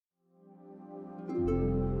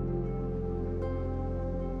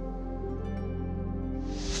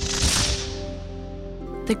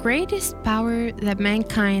The greatest power that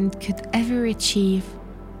mankind could ever achieve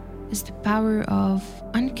is the power of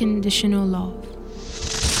unconditional love.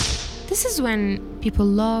 This is when people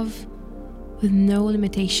love with no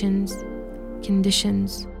limitations,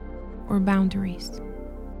 conditions, or boundaries.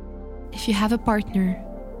 If you have a partner,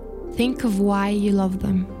 think of why you love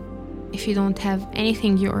them. If you don't have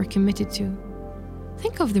anything you are committed to,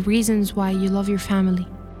 think of the reasons why you love your family.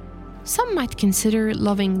 Some might consider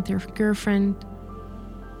loving their girlfriend,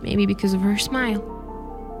 maybe because of her smile,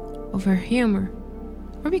 of her humor,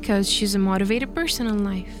 or because she's a motivated person in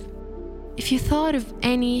life. If you thought of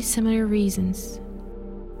any similar reasons,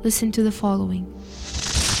 listen to the following.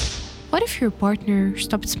 What if your partner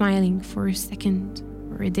stopped smiling for a second,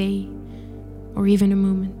 or a day, or even a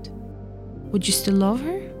moment? Would you still love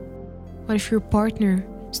her? What if your partner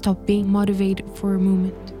stopped being motivated for a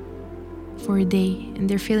moment, for a day, and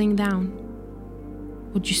they're feeling down?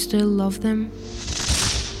 Would you still love them?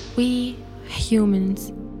 We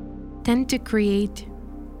humans tend to create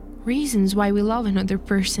reasons why we love another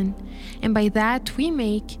person, and by that we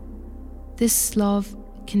make this love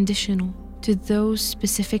conditional to those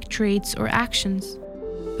specific traits or actions.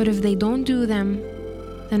 But if they don't do them,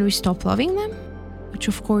 then we stop loving them, which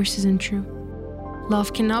of course isn't true.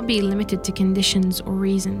 Love cannot be limited to conditions or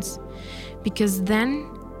reasons, because then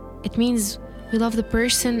it means we love the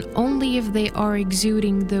person only if they are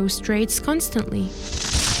exuding those traits constantly.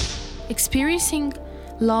 Experiencing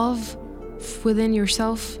love within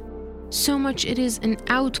yourself, so much it is an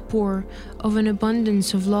outpour of an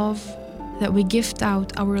abundance of love that we gift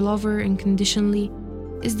out our lover unconditionally,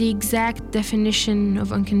 is the exact definition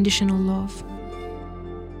of unconditional love.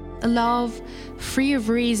 A love free of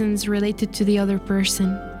reasons related to the other person,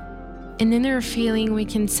 an inner feeling we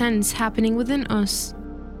can sense happening within us,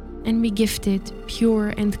 and be gifted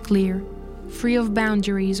pure and clear, free of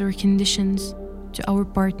boundaries or conditions, to our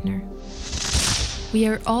partner. We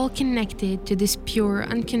are all connected to this pure,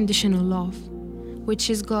 unconditional love, which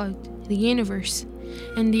is God, the universe,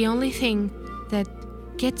 and the only thing that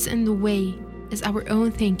gets in the way is our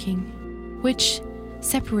own thinking, which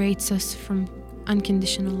separates us from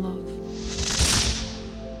unconditional love.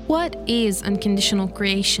 What is unconditional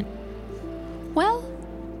creation? Well,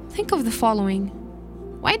 think of the following.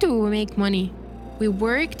 Why do we make money? We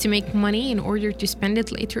work to make money in order to spend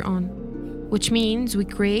it later on, which means we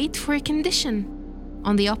create for a condition.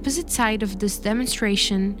 On the opposite side of this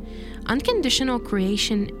demonstration, unconditional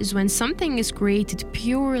creation is when something is created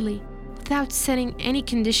purely without setting any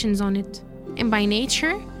conditions on it. And by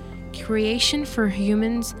nature, creation for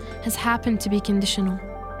humans has happened to be conditional.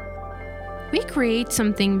 We create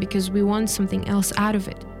something because we want something else out of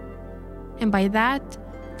it. And by that,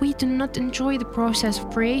 we do not enjoy the process of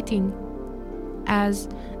creating, as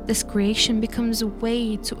this creation becomes a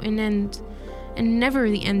way to an end and never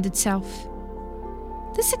the end itself.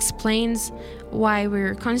 This explains why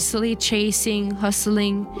we're constantly chasing,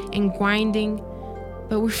 hustling, and grinding,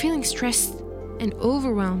 but we're feeling stressed and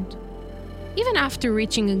overwhelmed. Even after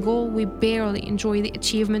reaching a goal, we barely enjoy the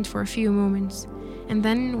achievement for a few moments, and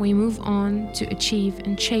then we move on to achieve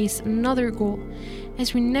and chase another goal,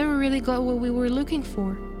 as we never really got what we were looking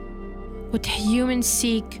for. What humans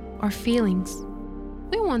seek are feelings.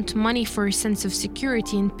 We want money for a sense of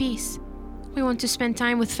security and peace. We want to spend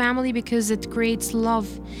time with family because it creates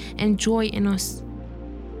love and joy in us.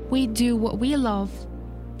 We do what we love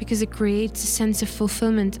because it creates a sense of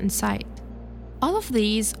fulfillment inside. All of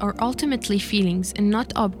these are ultimately feelings and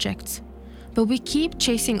not objects, but we keep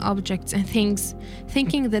chasing objects and things,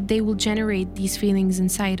 thinking that they will generate these feelings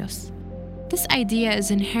inside us. This idea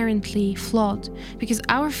is inherently flawed because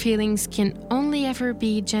our feelings can only ever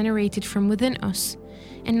be generated from within us,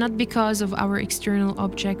 and not because of our external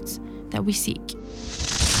objects that we seek.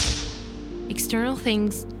 External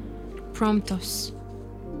things prompt us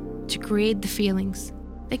to create the feelings.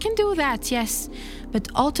 They can do that, yes, but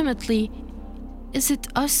ultimately, is it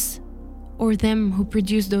us or them who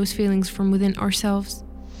produce those feelings from within ourselves?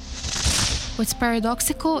 What's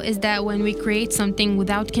paradoxical is that when we create something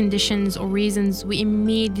without conditions or reasons, we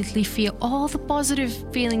immediately feel all the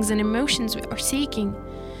positive feelings and emotions we are seeking.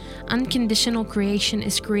 Unconditional creation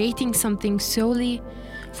is creating something solely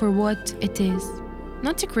for what it is,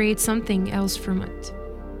 not to create something else from it.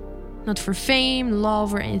 Not for fame,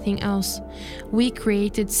 love, or anything else. We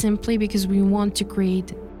create it simply because we want to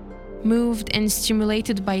create it, moved and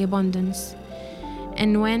stimulated by abundance.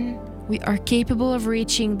 And when we are capable of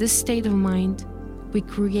reaching this state of mind, we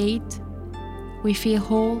create, we feel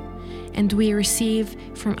whole, and we receive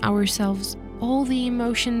from ourselves all the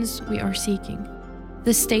emotions we are seeking.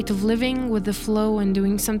 This state of living with the flow and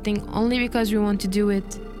doing something only because we want to do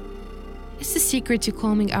it is the secret to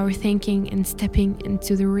calming our thinking and stepping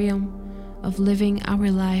into the realm of living our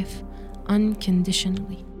life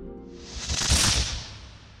unconditionally.